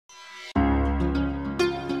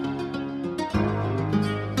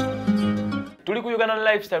muli ku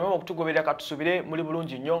Uganda lifestyle mwe okutugoberera katusubire muli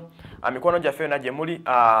bulungi nnyo mikono gyaffe naje muli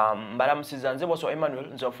mbalamusiza nze boswa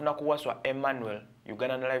Emmanuel nze ofuna kuwaswa Emmanuel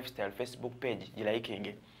Uganda lifestyle Facebook page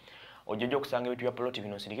gilaikinge ojojo kusanga ebintu bya plot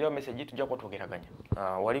bino sindikira message tujja kwatwogeraganya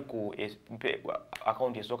wali ku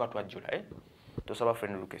account esoka twajjula tosaba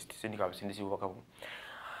friend request sindika sindisi bwakabu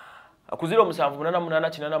akuzira omusanvu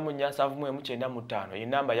 8888 ye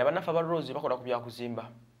namba yabanafa ba Rose bakola ku bya kuzimba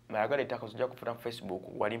mayagala ettaka zojja kufuna ku Facebook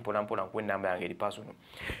wali mpona ku namba yange eri personal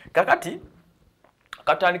kakati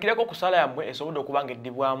katandikireko kusala yamwe esobodde okubanga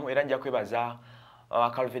eddibwamu era nja kwebaza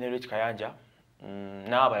Calvin Rich Kayanja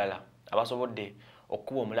n'abalala abasobodde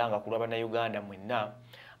okuba omulanga ku lw'abana Uganda mwenna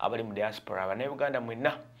abali mu diaspora abana Uganda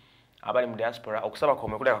mwenna abali mu diaspora okusaba kwa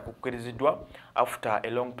mekula kakukiriziddwa after a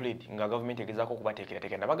long plead nga government egezaako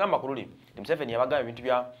okubateekerateekera bagamba ku luli Museveni yabagamba ebintu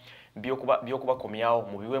byokuba komyawo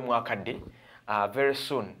mu biwe mwakadde very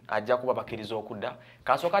soon ajja kuba bakiriza okudda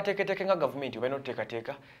kasooka ateeketeeke nga government obalina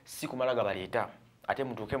otuteekateeka si kumala gabaleeta ate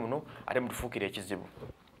mutuuke muno ate mutufuukire ekizibu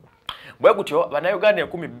bwe gutyo bannayuganda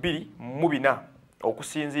 224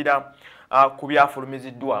 okusinziira ku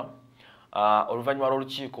byafulumiziddwa oluvanyuma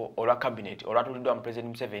lw'olukiiko olwa cabinet olwatuuliddwa mu President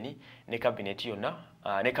Museveni ne cabinet yonna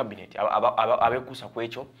ne cabinet abekuusa ku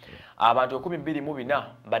ekyo abantu 224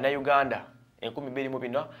 bannayuganda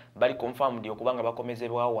 224 bali confirmed okubanga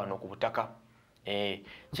bakomezebwawo wano ku butaka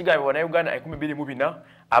kigambibwa bannayuganda 224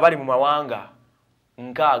 abali mu mawanga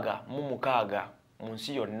 66 mu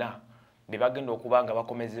nsi yonna be bagenda okubanga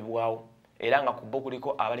bakomezebwawo era nga kubbo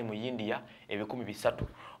kuliko abali mu India 300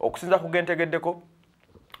 okusinza kugentegeddeko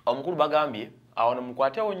omukulu bagambye awono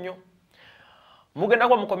mukwatewo nnyo mugenda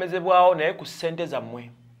kwa mukomezebwawo naye ku ssente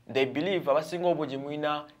zammwe they believe abasinga obugi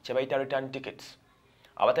mwina kye bayita return tickets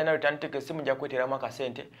abatalina return tickets mujja kweteramu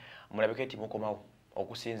akasente mulabike eti mukomawo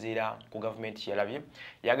okusinziira ku government yalabye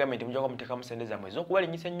yagambye nti mujja kwa muteekamu ssente zammwe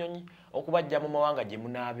ez'okubalinyisa ennyonyi okubajja mu mawanga gye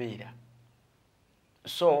munaabeera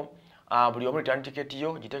so buli omu return ticket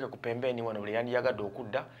yo giteeke ku pembeni wano buli yandiyagadde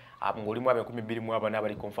okudda ng'olimu abe 224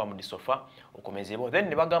 abali confirmed sofa okomezebwa then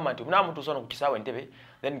ne bagamba nti munaamutuusa wano ku kisaawe Entebbe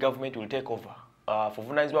then government will take over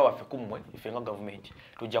fuvunaanyizibwa waffe kummwe ife nga government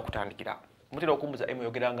tujja kutandikira mutera okumbuza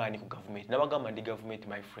emuyogera ngaani ku government nabagamba ndi government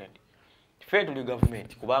my friend ffe tuli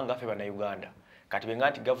government kubanga ffe bannayuganda kati benga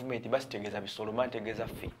nti government basitegeeza bisolo mantegeeza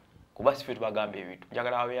ffe kuba si ffe tubagamba ebintu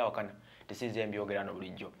njagala wabeeyawakana tisiize mbyogerano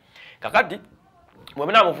bulijjo kakati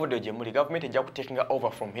mwemuna muvudde gye muli government ejja kutakinga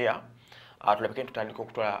over from here tulabike tutandika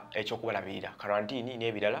okutwala ekyokubalabirira karantini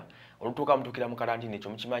n'ebirala olutuuka mutuukira mu karantini ekyo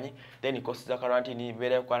mukimanyi then cost za karantini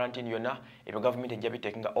beera ku karantini yonna ebyo government ejja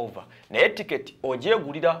bitakinga over naye ticket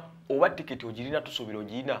ogyegulira oba ticket ogirina tusuubira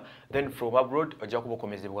ogirina then from abroad ojja kuba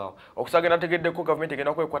okomezebwawo okusagenda tegeddeko government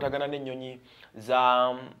egenda kwekwatagana n'ennyonyi za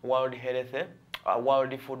World Health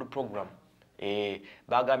World Food Program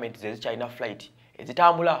bagambye nti ze zikyalina flight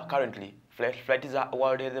ezitambula currently flight za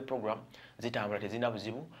World Health Program zitambula tezina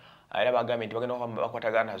buzibu era bagambye nti bagenda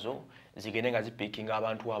bakwatagana nazo zigende nga zipikinga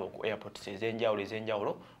abantu abo ku airports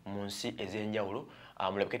ezenjawulo munsi ezenjawulo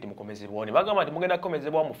mulabike nti mukomezebwawo ne bagamba nti mugenda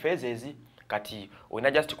kukomezebwawo mu phases kati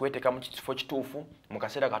olina just kweteeka mu kifo kituufu mu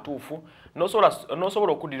kaseera katuufu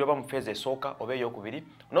n'osobola okuddirira oba mu phase esooka oba ey'okubiri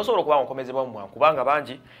n'osobola okuba mukomezebwawo mu mwangu kubanga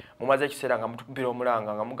bangi mumaze ekiseera nga mutumpira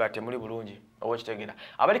omulanga nga mugatte muli bulungi oba ekitegeera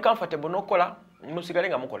abali comfortable n'okukola musigale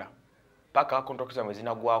nga mukola paka contract zamwe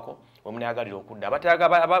zinagwako we munayagalira okudda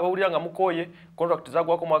abawulira nga mukooye contract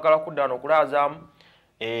zagwako mwagala kudda wano okulazaamu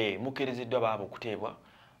mukiriziddwa baabo okuteebwa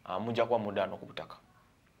mujja kuba mudda wano ku butaka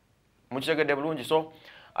mukitegedde bulungi so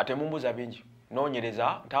ate mumbuza bingi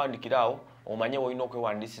noonyereza ntandikiraawo omanye woolina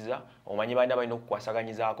okwewandisiza omanye balina balina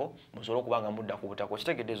okukwasaganyizaako musobole okuba nga mudda ku butaka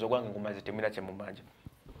okitegeddezo gwange ngumaze temwina kye mumanja